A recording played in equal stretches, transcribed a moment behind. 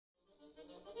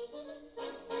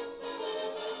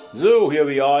So here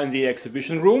we are in the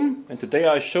exhibition room, and today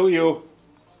I show you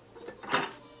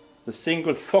the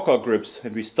single Fokker grips,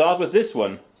 and we start with this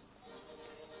one.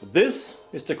 This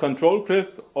is the control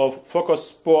grip of Fokker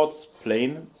sports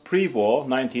plane pre-war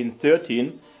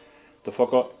 1913, the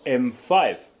Fokker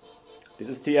M5. This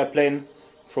is the airplane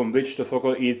from which the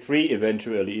Fokker E3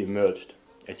 eventually emerged.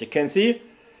 As you can see,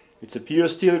 it's a pure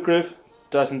steel grip,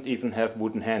 doesn't even have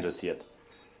wooden handles yet.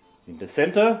 In the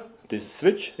center, this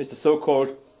switch is the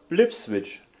so-called blip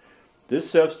switch.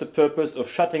 This serves the purpose of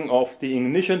shutting off the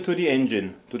ignition to the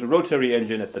engine, to the rotary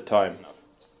engine at the time.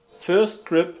 First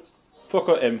grip,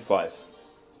 Fokker M5.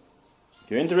 If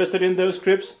you're interested in those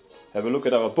grips, have a look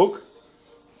at our book,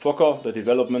 Fokker, the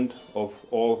Development of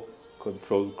All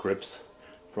Control Grips,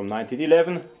 from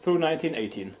 1911 through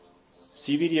 1918.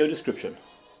 See video description.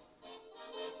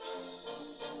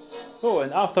 Oh,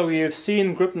 and after we have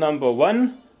seen grip number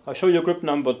 1, I'll show you grip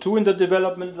number 2 in the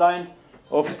development line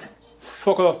of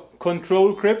Fokker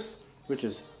control grips, which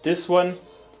is this one,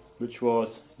 which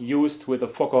was used with the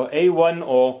Fokker A1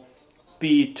 or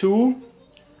B2.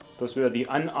 Those were the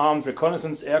unarmed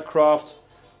reconnaissance aircraft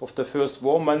of the first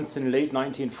war month in late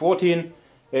 1914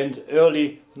 and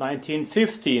early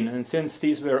 1915. And since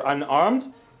these were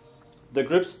unarmed, the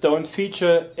grips don't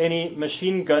feature any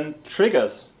machine gun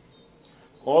triggers.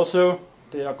 Also,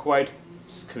 they are quite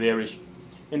squarish.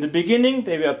 In the beginning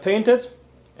they were painted,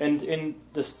 and in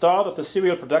the start of the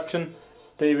serial production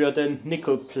they were then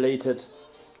nickel plated,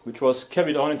 which was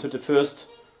carried on into the first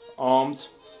armed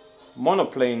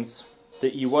monoplanes, the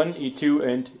E1, E2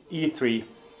 and E3.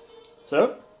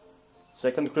 So,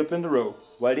 second grip in a row.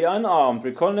 While the unarmed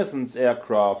reconnaissance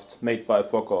aircraft made by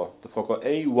Fokker, the Fokker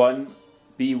A1,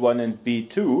 B1 and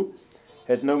B2,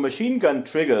 had no machine gun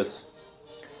triggers.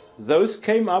 Those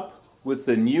came up with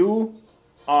the new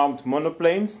armed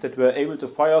monoplanes that were able to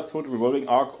fire through the revolving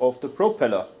arc of the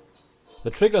propeller. The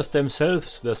triggers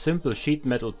themselves were simple sheet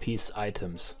metal piece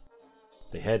items.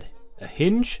 They had a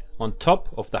hinge on top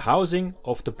of the housing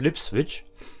of the blip switch,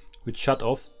 which shut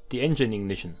off the engine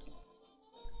ignition.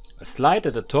 A slide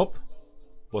at the top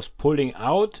was pulling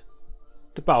out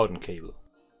the Bowden cable,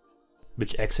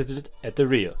 which exited at the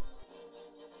rear.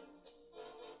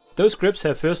 Those grips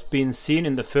have first been seen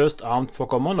in the first armed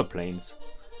Fokker monoplanes.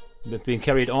 They've been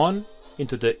carried on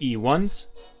into the E1s,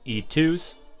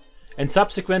 E2s and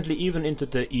subsequently even into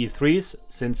the E3s,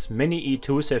 since many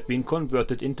E2s have been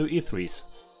converted into E3s.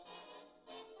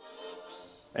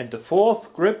 And the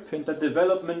fourth grip in the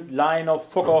development line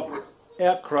of Fokker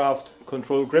aircraft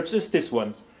control grips is this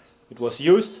one. It was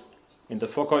used in the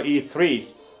Fokker E3.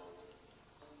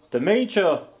 The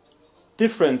major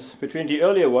difference between the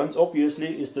earlier ones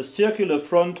obviously is the circular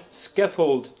front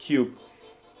scaffold tube.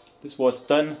 This was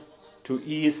done to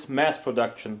ease mass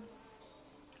production.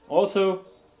 Also,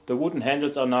 the wooden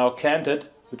handles are now canted,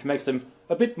 which makes them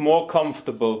a bit more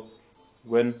comfortable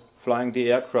when flying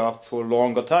the aircraft for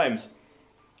longer times.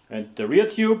 And the rear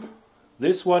tube,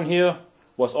 this one here,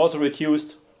 was also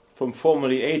reduced from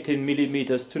formerly 18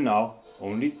 mm to now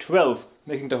only 12,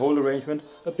 making the whole arrangement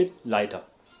a bit lighter.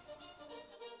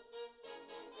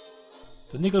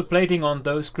 The nickel plating on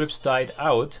those grips died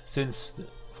out, since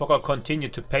Fokker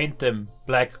continued to paint them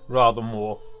black rather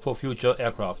more for future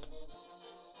aircraft.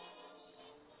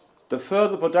 The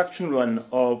further production run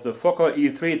of the Fokker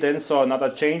E3 then saw another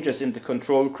changes in the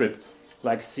control grip,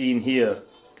 like seen here.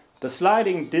 The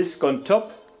sliding disc on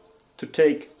top to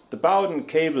take the Bowden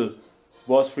cable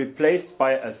was replaced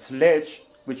by a sledge,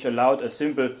 which allowed a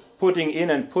simple putting in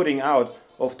and putting out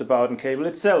of the Bowden cable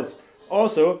itself.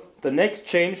 Also, the neck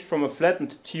changed from a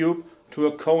flattened tube to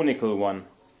a conical one.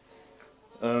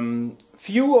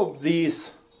 Few of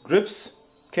these grips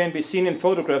can be seen in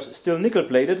photographs still nickel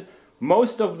plated.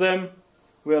 Most of them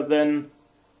were then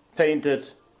painted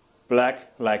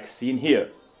black, like seen here.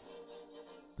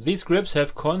 These grips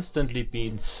have constantly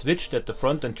been switched at the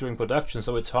front and during production,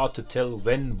 so it's hard to tell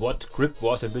when what grip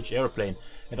was in which airplane.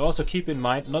 And also keep in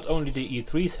mind, not only the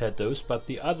E3s had those, but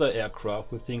the other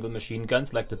aircraft with single machine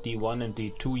guns like the D.VII and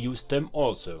D.II used them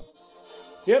also.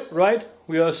 Yep, right,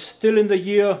 we are still in the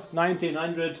year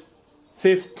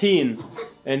 1915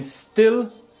 and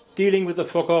still dealing with the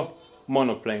Fokker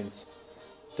monoplanes.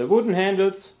 The wooden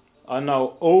handles are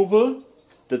now oval,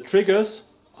 the triggers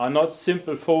are not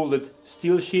simple folded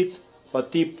steel sheets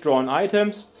but deep drawn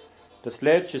items. The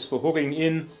sledge is for hooking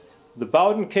in the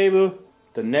Bowden cable,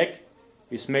 the neck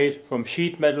is made from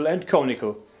sheet metal and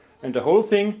conical, and the whole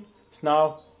thing is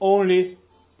now only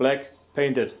black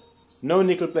painted. No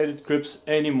nickel plated grips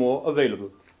anymore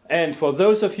available. And for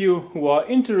those of you who are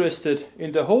interested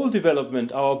in the whole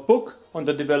development, our book on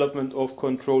the development of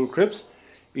control grips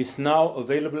is now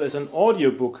available as an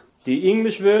audiobook. The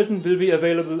English version will be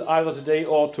available either today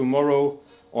or tomorrow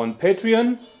on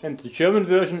Patreon, and the German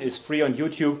version is free on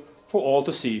YouTube for all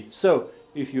to see. So,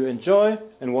 if you enjoy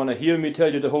and want to hear me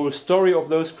tell you the whole story of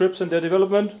those scripts and their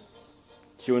development,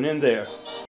 tune in there.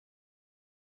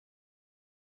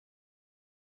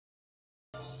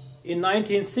 In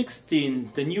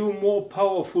 1916, the new, more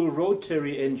powerful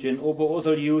rotary engine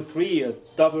Oberosel U3, a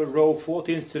double-row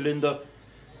 14-cylinder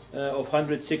of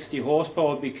 160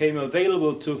 horsepower, became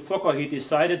available to Fokker. He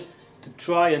decided to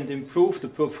try and improve the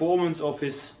performance of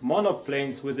his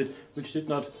monoplanes with it, which did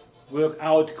not work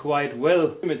out quite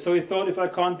well. So he thought, if I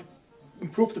can't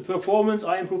improve the performance,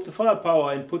 I improve the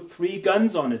firepower, and put 3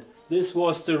 guns on it. This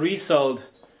was the result.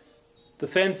 The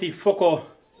fancy Fokker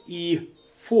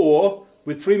E4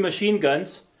 with 3 machine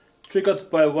guns, triggered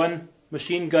by 1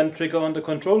 machine gun trigger on the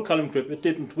control column grip. It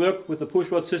didn't work with the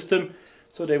pushrod system,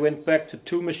 so they went back to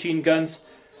 2 machine guns,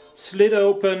 slid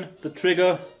open the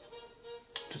trigger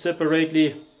to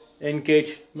separately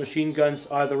engage machine guns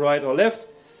either right or left,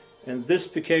 and this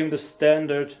became the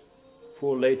standard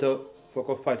for later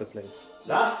Fokker fighter planes.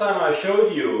 Last time I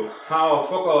showed you how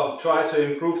Fokker tried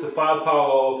to improve the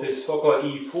firepower of his Fokker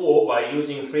E4 by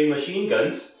using 3 machine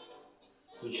guns,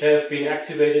 which have been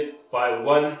activated by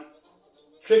 1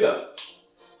 trigger.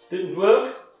 Didn't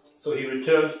work, so he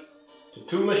returned to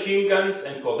 2 machine guns,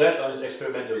 and for that, on his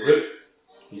experimental grip,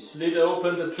 he slid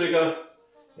open the trigger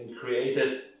and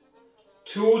created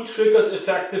 2 triggers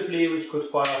effectively, which could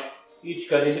fire each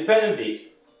gun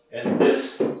independently. And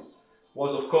this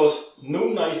was of course no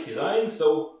nice design,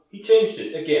 so he changed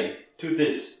it again to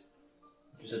this,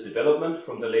 which is a development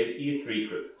from the late E3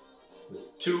 grip,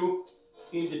 with 2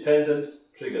 independent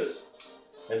triggers.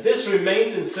 And this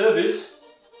remained in service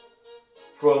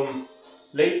from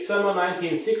late summer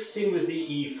 1916 with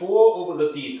the E4 over the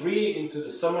D3 into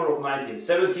the summer of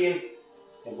 1917,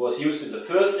 and was used in the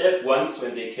first F1s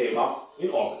when they came up in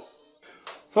August.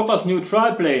 Fokker's new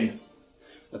triplane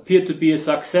appeared to be a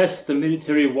success. The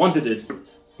military wanted it,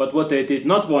 but what they did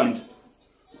not want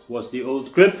was the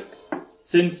old grip,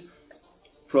 since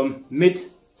from mid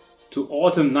to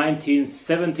autumn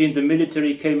 1917 the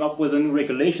military came up with a new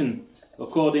regulation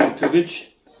according to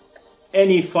which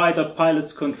any fighter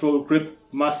pilot's control grip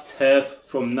must have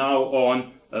from now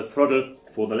on a throttle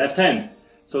for the left hand.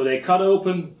 So they cut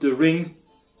open the ring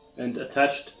and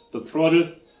attached the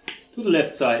throttle to the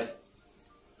left side.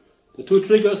 The 2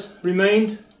 triggers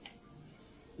remained,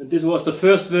 and this was the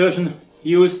first version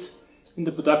used in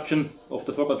the production of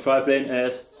the Fokker triplane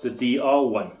as the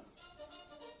DR1.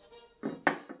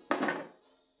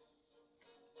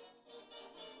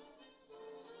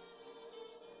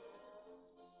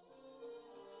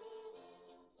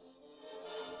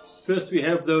 First we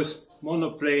have those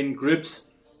monoplane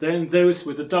grips, then those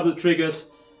with the double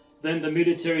triggers. Then the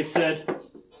military said,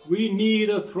 we need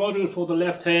a throttle for the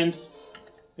left hand,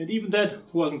 and even that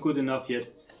wasn't good enough yet.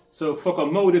 So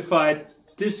Fokker modified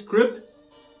this grip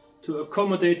to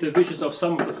accommodate the wishes of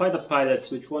some of the fighter pilots,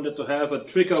 which wanted to have a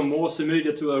trigger more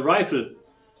similar to a rifle,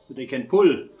 so they can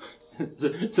pull.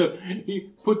 So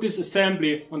he put this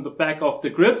assembly on the back of the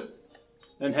grip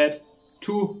and had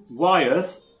 2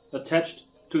 wires attached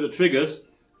to the triggers,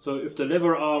 so if the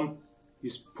lever arm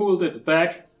is pulled at the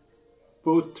back,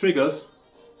 both triggers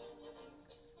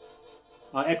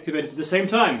are activated at the same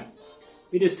time.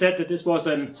 It is said that this was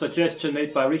a suggestion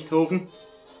made by Richthofen.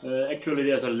 Actually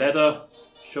there's a letter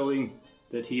showing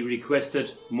that he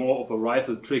requested more of a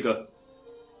rifle trigger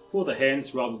for the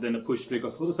hands rather than a push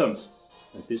trigger for the thumbs.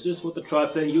 And this is what the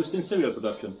triplane used in serial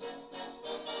production.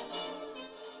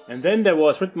 And then there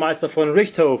was Rittmeister von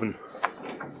Richthofen.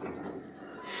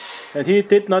 And he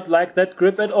did not like that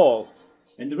grip at all.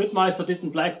 And the Rittmeister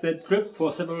didn't like that grip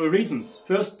for several reasons.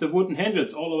 First, the wooden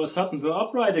handles all of a sudden were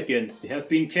upright again. They have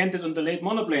been canted on the late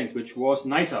monoplanes, which was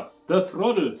nicer. The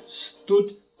throttle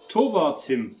stood towards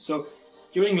him, so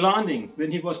during landing,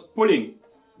 when he was pulling,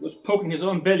 he was poking his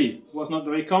own belly. It was not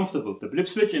very comfortable. The blip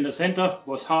switch in the center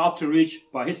was hard to reach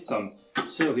by his thumb.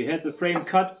 So he had the frame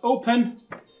cut open,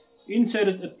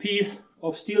 inserted a piece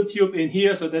of steel tube in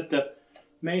here so that the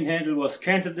main handle was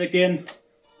canted again.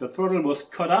 The throttle was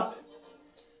cut up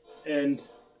and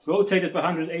rotated by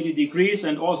 180 degrees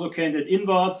and also canted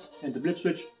inwards, and the blip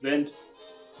switch went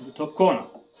in the top corner.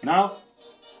 Now,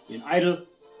 in idle,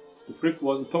 the grip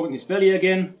wasn't poking his belly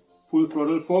again, full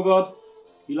throttle forward.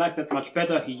 He liked that much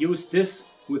better. He used this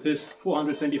with his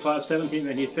 425-17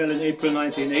 when he fell in April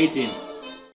 1918.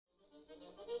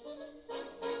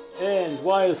 And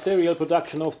while serial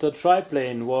production of the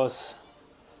triplane was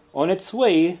on its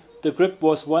way, the grip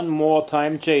was one more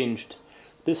time changed.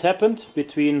 This happened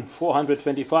between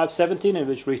 425-17, in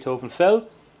which Richthofen fell,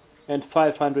 and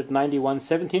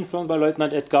 591-17, flown by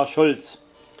Lieutenant Edgar Scholz.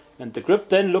 And the grip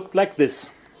then looked like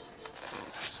this.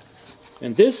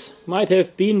 And this might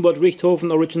have been what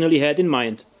Richthofen originally had in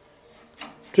mind.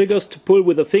 Triggers to pull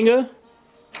with a finger,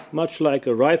 much like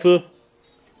a rifle.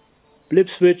 Blip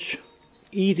switch,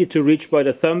 easy to reach by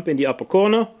the thumb in the upper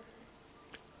corner.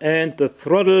 And the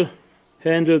throttle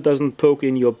handle doesn't poke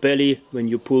in your belly when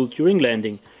you pull during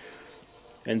landing.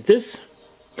 And this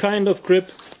kind of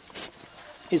grip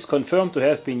is confirmed to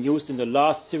have been used in the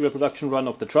last serial production run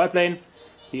of the triplane,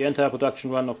 the entire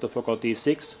production run of the Fokker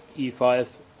D.VI, E5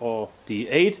 or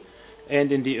D.VIII,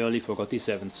 and in the early Fokker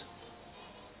D.VIIs.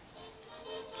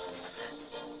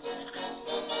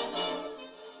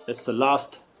 That's the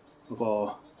last of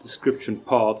our description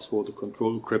parts for the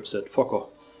control grips at Fokker.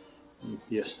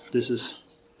 Yes, this is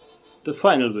the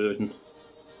final version,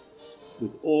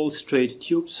 with all straight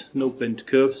tubes, no bent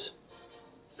curves.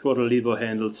 Throttle lever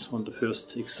handles on the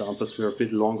first examples were a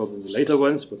bit longer than the later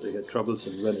ones, but they had troubles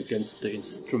and ran against the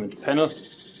instrument panel,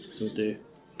 so they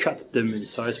cut them in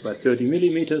size by 30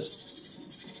 millimeters.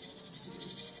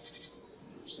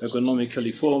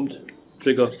 Ergonomically formed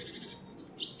trigger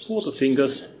for the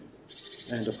fingers,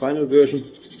 and the final version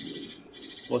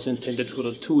was intended for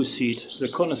the two-seat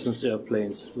reconnaissance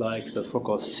airplanes like the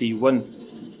Fokker C-1.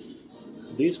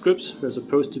 These grips were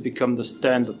supposed to become the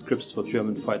standard grips for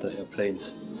German fighter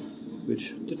airplanes,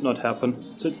 which did not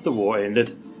happen since the war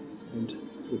ended. And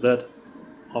with that,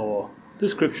 our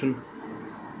description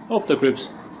of the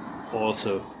grips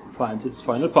also finds its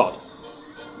final part.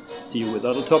 See you with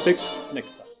other topics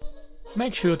next time.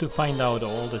 Make sure to find out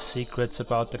all the secrets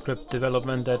about the grip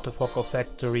development at the Fokker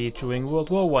factory during World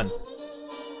War I.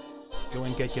 Go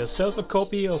and get yourself a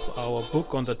copy of our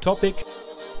book on the topic,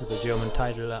 with the German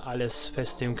title Alles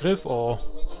fest im Griff, or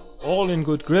All in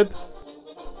Good Grip,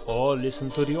 or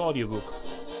listen to the audiobook.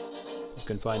 You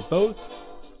can find both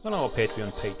on our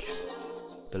Patreon page.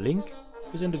 The link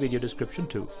is in the video description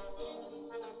too.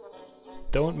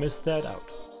 Don't miss that out.